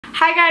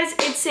Hi guys,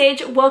 it's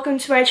Sage. Welcome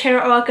to my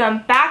channel, or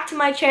welcome back to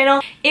my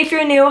channel. If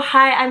you're new,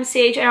 hi, I'm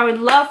Sage and I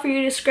would love for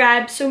you to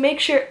subscribe, so make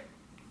sure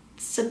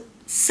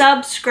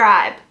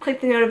subscribe.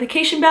 Click the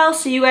notification bell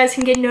so you guys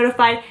can get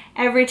notified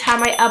every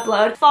time I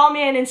upload. Follow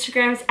me on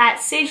Instagram at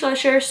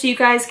SageLusher so you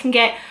guys can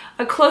get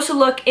a closer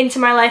look into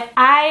my life.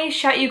 I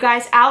shout you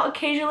guys out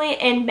occasionally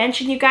and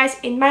mention you guys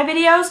in my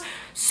videos,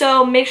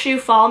 so make sure you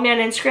follow me on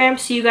Instagram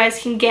so you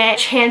guys can get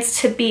a chance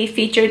to be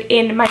featured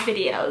in my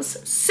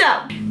videos.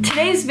 So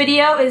today's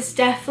video is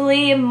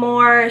definitely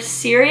more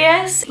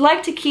serious. I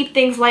like to keep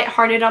things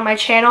lighthearted on my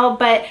channel,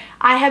 but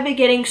I have been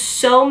getting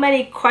so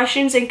many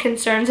questions and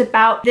concerns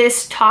about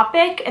this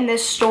topic and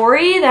this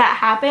story that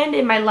happened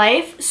in my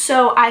life,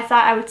 so I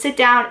thought I would sit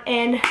down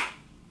and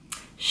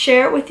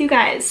share it with you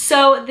guys.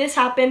 So this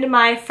happened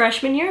my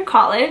freshman year in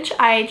college.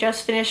 I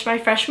just finished my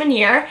freshman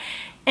year,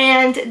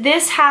 and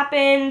this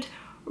happened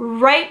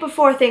right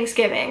before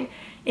Thanksgiving.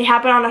 It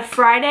happened on a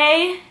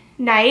Friday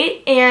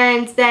night,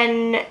 and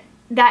then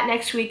that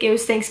next week it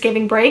was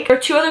Thanksgiving break. There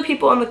were two other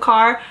people in the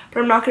car, but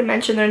I'm not going to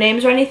mention their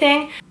names or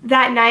anything.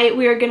 That night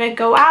we were going to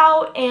go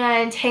out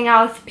and hang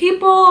out with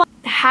people,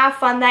 have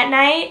fun that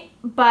night,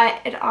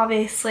 but it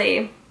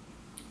obviously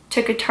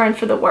took a turn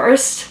for the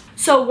worst.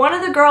 So one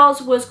of the girls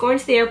was going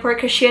to the airport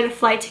because she had a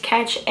flight to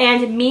catch,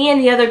 and me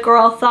and the other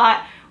girl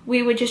thought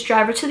we would just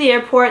drive her to the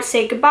airport,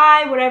 say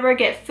goodbye, whatever,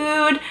 get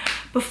food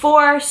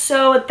before,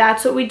 so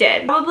that's what we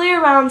did. Probably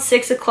around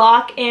 6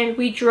 o'clock, and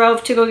we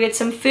drove to go get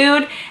some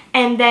food,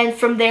 and then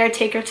from there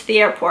take her to the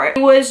airport.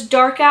 It was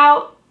dark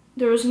out,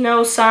 there was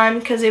no sun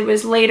because it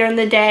was later in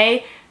the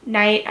day,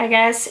 night I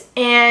guess,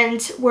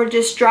 and we're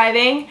just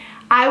driving.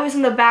 I was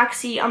in the back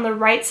seat on the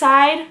right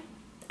side,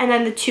 and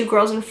then the two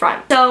girls in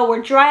front. So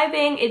we're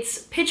driving, it's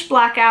pitch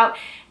black out,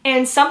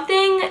 and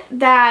something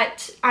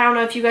that, I don't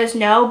know if you guys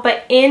know,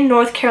 but in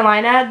North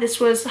Carolina, this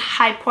was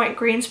High Point,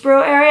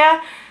 Greensboro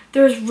area,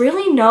 there's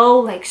really no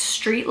like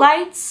street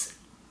lights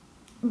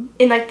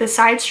in like the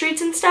side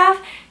streets and stuff,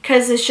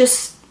 because it's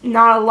just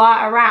not a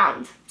lot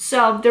around.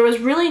 So there was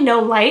really no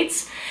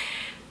lights,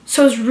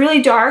 so it was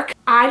really dark.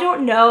 I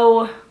don't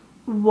know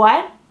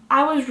what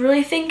I was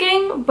really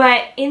thinking,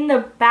 but in the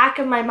back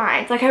of my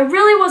mind, like I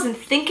really wasn't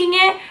thinking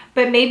it,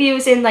 but maybe it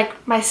was in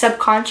like my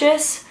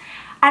subconscious.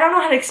 I don't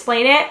know how to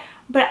explain it,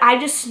 but I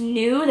just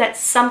knew that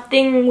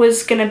something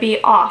was gonna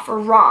be off or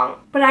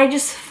wrong, but I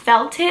just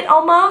felt it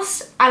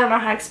almost. I don't know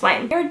how to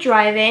explain. We're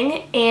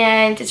driving,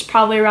 and it's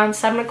probably around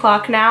 7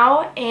 o'clock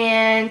now,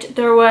 and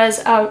there was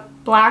a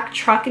black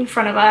truck in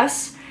front of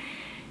us,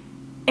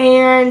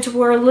 and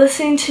we're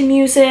listening to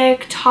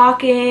music,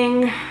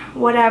 talking,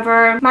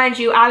 whatever. Mind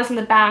you, I was in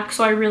the back,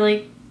 so I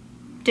really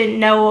didn't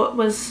know what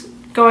was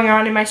going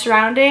on in my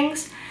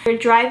surroundings. We were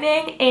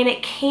driving, and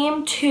it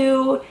came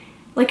to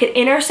like an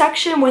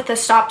intersection with a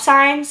stop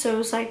sign, so it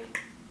was like,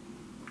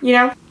 you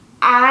know,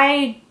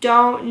 I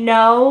don't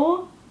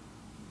know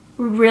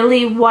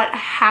really what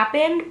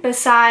happened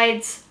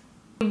besides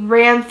we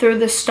ran through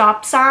the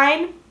stop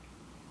sign.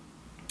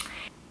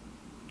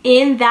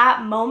 In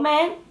that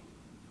moment,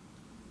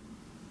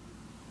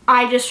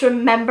 I just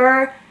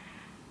remember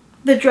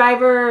the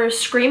driver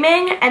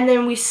screaming, and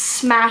then we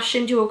smashed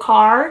into a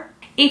car.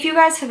 If you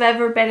guys have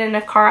ever been in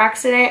a car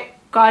accident,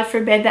 God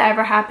forbid that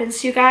ever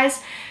happens to you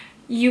guys,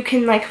 you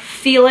can like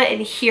feel it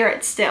and hear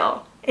it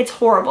still. It's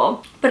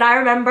horrible. But I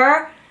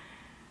remember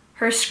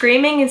her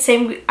screaming and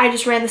saying, I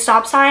just ran the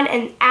stop sign,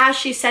 and as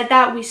she said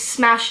that, we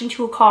smashed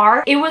into a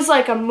car. It was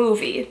like a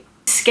movie.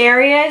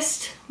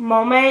 Scariest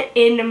moment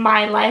in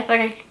my life, like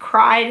I could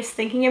cry just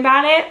thinking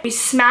about it. We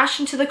smashed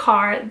into the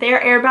car, their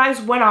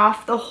airbags went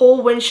off, the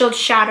whole windshield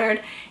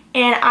shattered,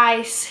 and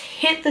I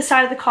hit the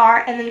side of the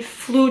car and then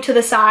flew to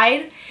the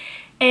side,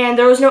 and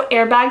there was no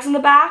airbags in the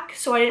back,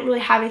 so I didn't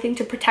really have anything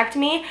to protect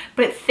me,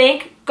 but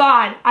thank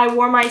God I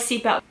wore my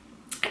seatbelt.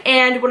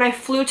 And when I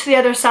flew to the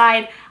other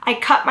side, I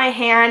cut my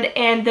hand,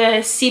 and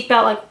the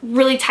seatbelt like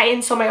really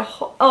tightened, so my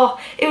whole,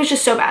 it was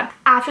just so bad.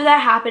 After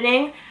that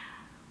happening,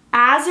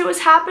 as it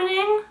was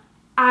happening,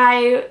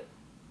 I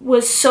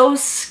was so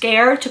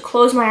scared to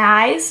close my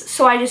eyes,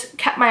 so I just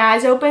kept my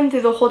eyes open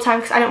through the whole time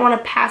because I didn't want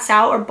to pass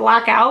out or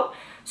black out.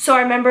 So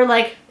I remember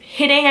like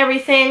hitting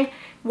everything,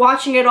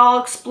 watching it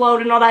all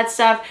explode and all that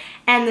stuff,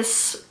 and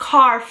this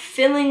car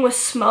filling with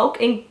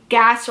smoke and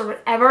gas or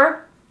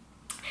whatever,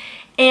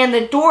 and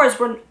the doors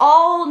were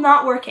all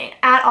not working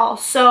at all.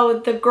 So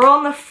the girl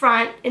in the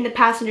front, in the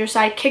passenger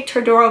side, kicked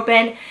her door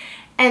open,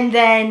 and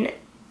then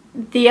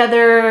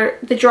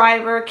the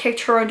driver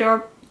kicked her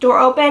door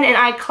open, and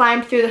I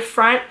climbed through the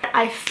front.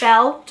 I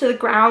fell to the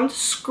ground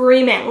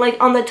screaming,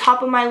 like on the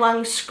top of my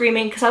lungs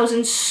screaming, because I was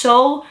in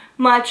so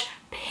much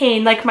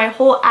pain. Like my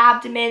whole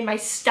abdomen, my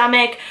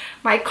stomach,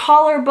 my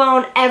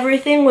collarbone,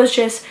 everything was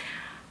just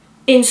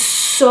in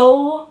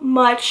so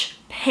much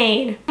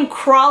pain. I'm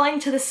crawling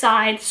to the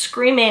side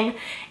screaming,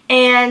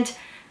 and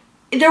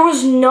there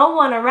was no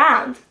one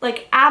around,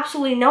 like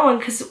absolutely no one,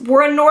 because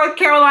we're in North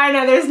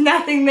Carolina, there's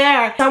nothing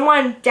there.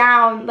 Someone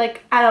down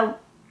like at a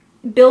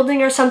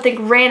building or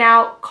something ran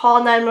out,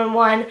 called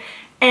 911,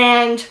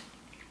 and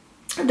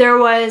there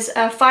was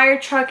a fire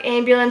truck,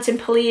 ambulance, and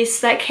police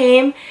that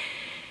came.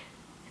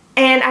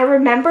 And I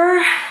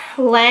remember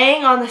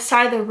laying on the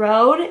side of the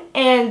road,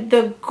 and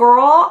the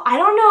girl, I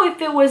don't know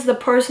if it was the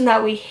person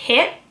that we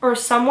hit or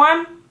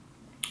someone,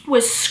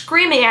 was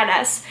screaming at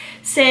us,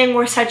 saying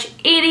we're such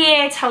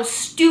idiots, how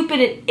stupid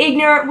and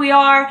ignorant we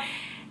are.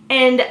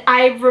 And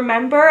I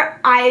remember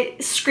I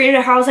screamed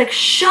at her. I was like,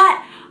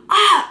 shut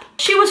up.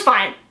 She was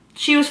fine.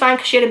 She was fine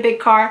because she had a big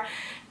car.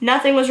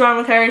 Nothing was wrong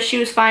with her. She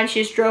was fine.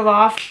 She just drove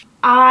off.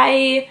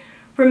 I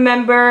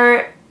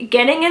remember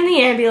getting in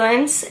the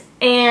ambulance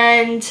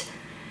and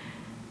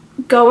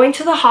going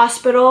to the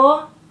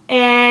hospital,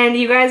 and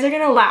you guys are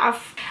gonna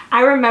laugh.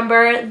 I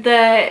remember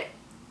the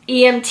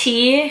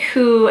EMT,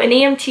 an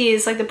EMT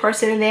is like the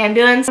person in the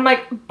ambulance. I'm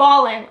like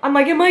bawling. I'm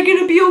like, am I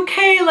gonna be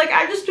okay? Like,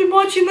 I've just been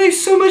watching like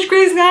so much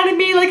Grey's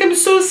Anatomy, like I'm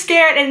so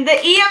scared. And the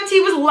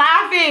EMT was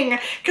laughing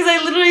because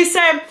I literally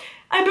said,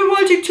 I've been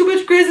watching too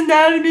much Grey's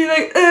Anatomy,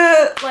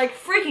 like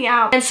freaking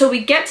out. And so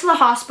we get to the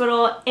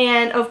hospital,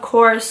 and of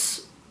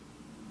course,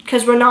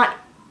 because we're not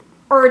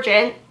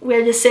urgent, we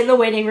had to sit in the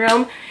waiting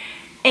room,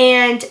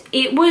 and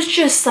it was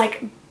just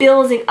like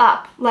building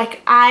up.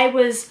 Like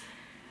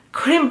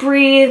couldn't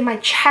breathe, my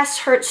chest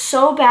hurt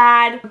so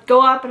bad.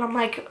 Go up and I'm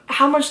like,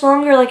 how much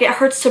longer? Like, it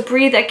hurts to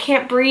breathe, I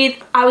can't breathe.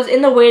 I was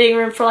in the waiting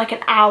room for like an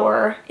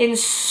hour in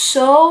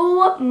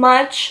so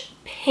much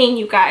pain,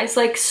 you guys,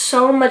 like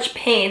so much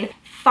pain.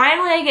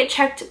 Finally, I get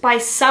checked by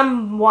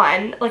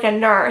someone, like a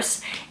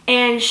nurse,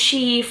 and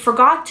she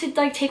forgot to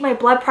like take my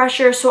blood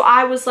pressure. So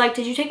I was like,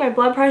 did you take my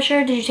blood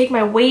pressure? Did you take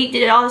my weight?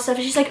 Did all this stuff?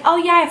 And she's like, oh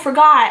yeah, I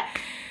forgot.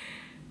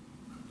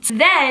 So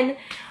then,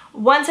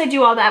 once I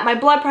do all that, my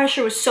blood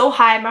pressure was so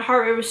high, my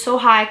heart rate was so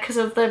high because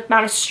of the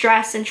amount of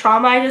stress and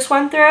trauma I just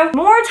went through.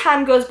 More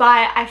time goes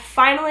by, I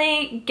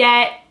finally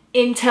get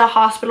into a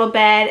hospital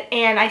bed,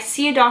 and I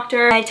see a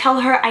doctor. I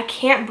tell her I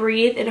can't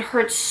breathe. It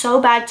hurts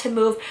so bad to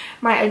move.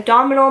 My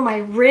abdominal, my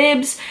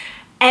ribs,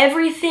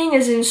 everything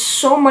is in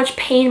so much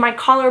pain, my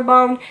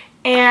collarbone.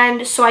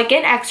 And so I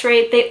get an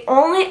x-ray. They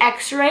only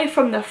x-ray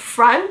from the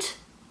front.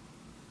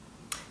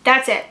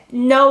 That's it.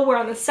 Nowhere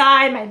on the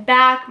side, my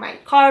back, my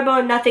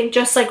collarbone, nothing,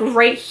 just like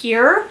right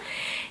here.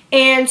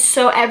 And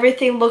so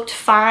everything looked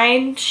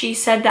fine. She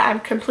said that I'm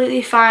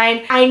completely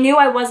fine. I knew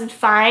I wasn't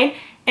fine.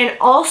 And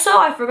also,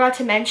 I forgot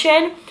to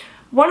mention,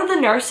 one of the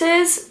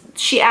nurses,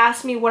 she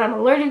asked me what I'm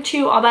allergic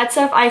to, all that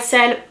stuff. I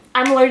said,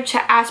 I'm allergic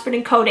to aspirin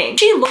and codeine.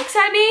 She looks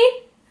at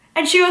me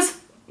and she goes,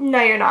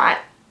 no, you're not.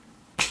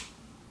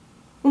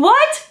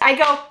 What? I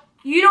go,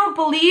 you don't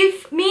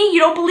believe me? You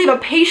don't believe a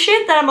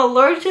patient that I'm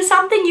allergic to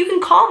something? You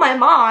can call my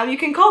mom. You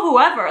can call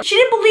whoever. She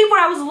didn't believe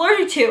what I was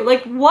allergic to.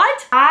 Like,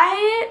 what?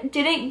 I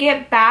didn't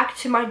get back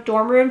to my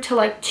dorm room till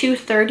like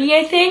 2:30,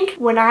 I think.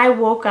 When I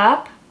woke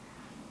up,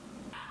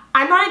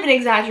 I'm not even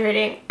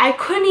exaggerating, I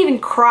couldn't even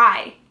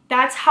cry.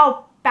 That's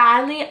how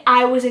badly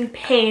I was in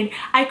pain.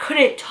 I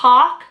couldn't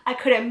talk, I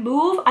couldn't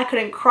move, I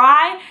couldn't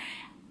cry.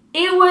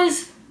 It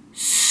was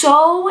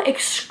so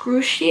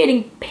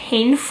excruciating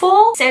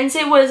painful. Since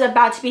it was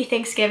about to be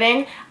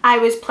Thanksgiving, I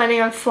was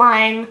planning on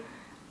flying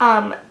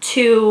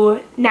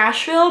to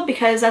Nashville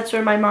because that's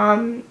where my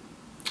mom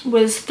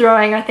was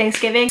throwing our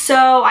Thanksgiving.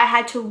 So I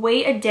had to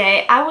wait a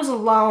day. I was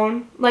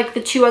alone, like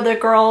the two other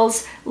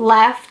girls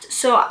left,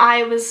 so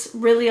I was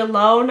really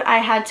alone. I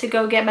had to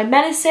go get my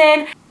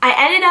medicine. I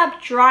ended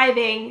up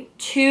driving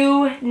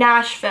to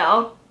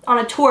Nashville on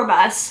a tour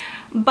bus,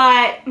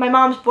 but my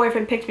mom's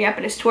boyfriend picked me up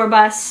in his tour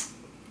bus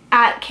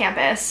at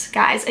campus.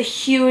 Guys, a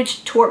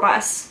huge tour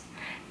bus.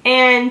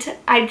 And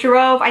I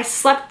drove, I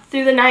slept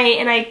through the night,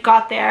 and I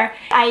got there.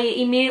 I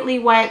immediately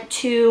went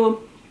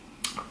to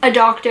a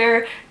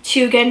doctor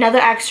to get another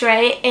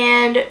x-ray,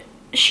 and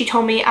she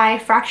told me I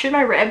fractured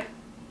my rib.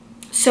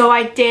 So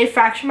I did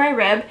fracture my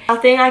rib.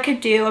 Nothing I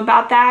could do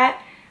about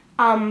that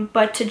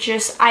but to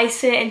just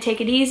ice it and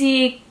take it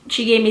easy.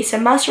 She gave me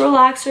some muscle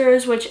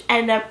relaxers, which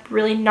ended up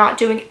really not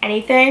doing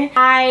anything.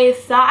 I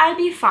thought I'd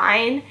be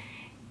fine,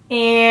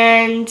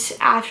 and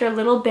after a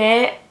little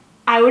bit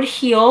I would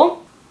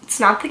heal. It's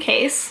not the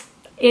case.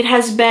 It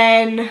has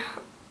been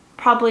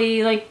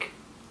probably like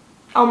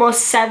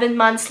almost 7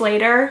 months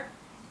later,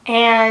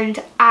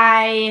 and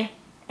I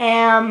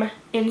am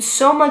in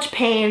so much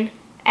pain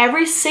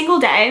every single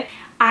day.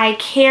 I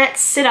can't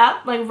sit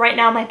up. Like right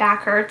now my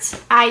back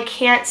hurts. I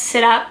can't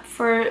sit up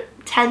for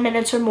 10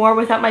 minutes or more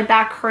without my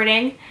back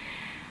hurting.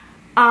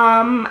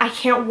 I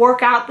can't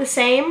work out the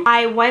same.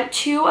 I went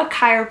to a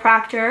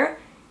chiropractor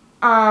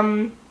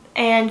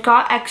and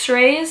got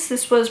x-rays.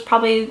 This was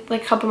probably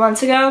like a couple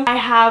months ago. I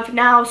have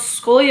now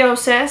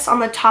scoliosis on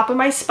the top of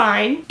my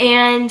spine,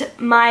 and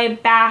my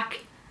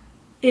back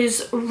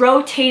is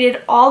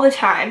rotated all the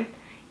time.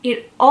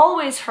 It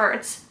always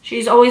hurts.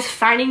 She's always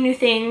finding new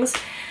things,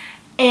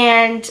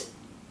 and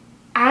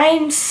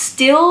I'm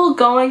still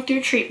going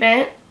through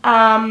treatment.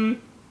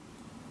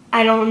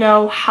 I don't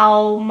know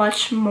how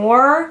much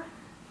more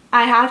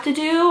I have to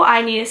do.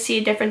 I need to see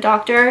a different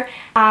doctor.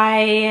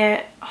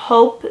 I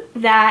hope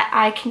that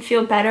I can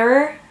feel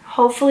better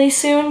hopefully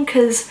soon,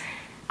 because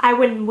I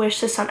wouldn't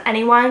wish this on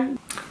anyone.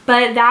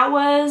 But that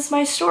was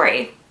my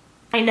story.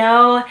 I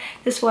know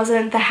this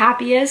wasn't the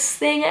happiest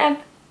thing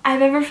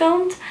I've ever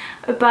filmed,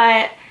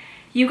 but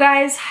you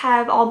guys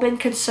have all been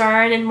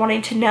concerned and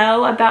wanting to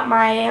know about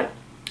my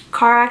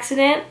car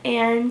accident,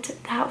 and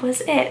that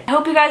was it. I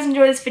hope you guys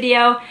enjoyed this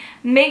video.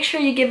 Make sure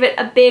you give it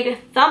a big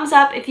thumbs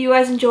up if you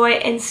guys enjoy,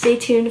 and stay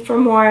tuned for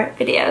more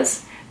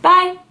videos.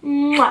 Bye!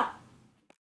 Mwah.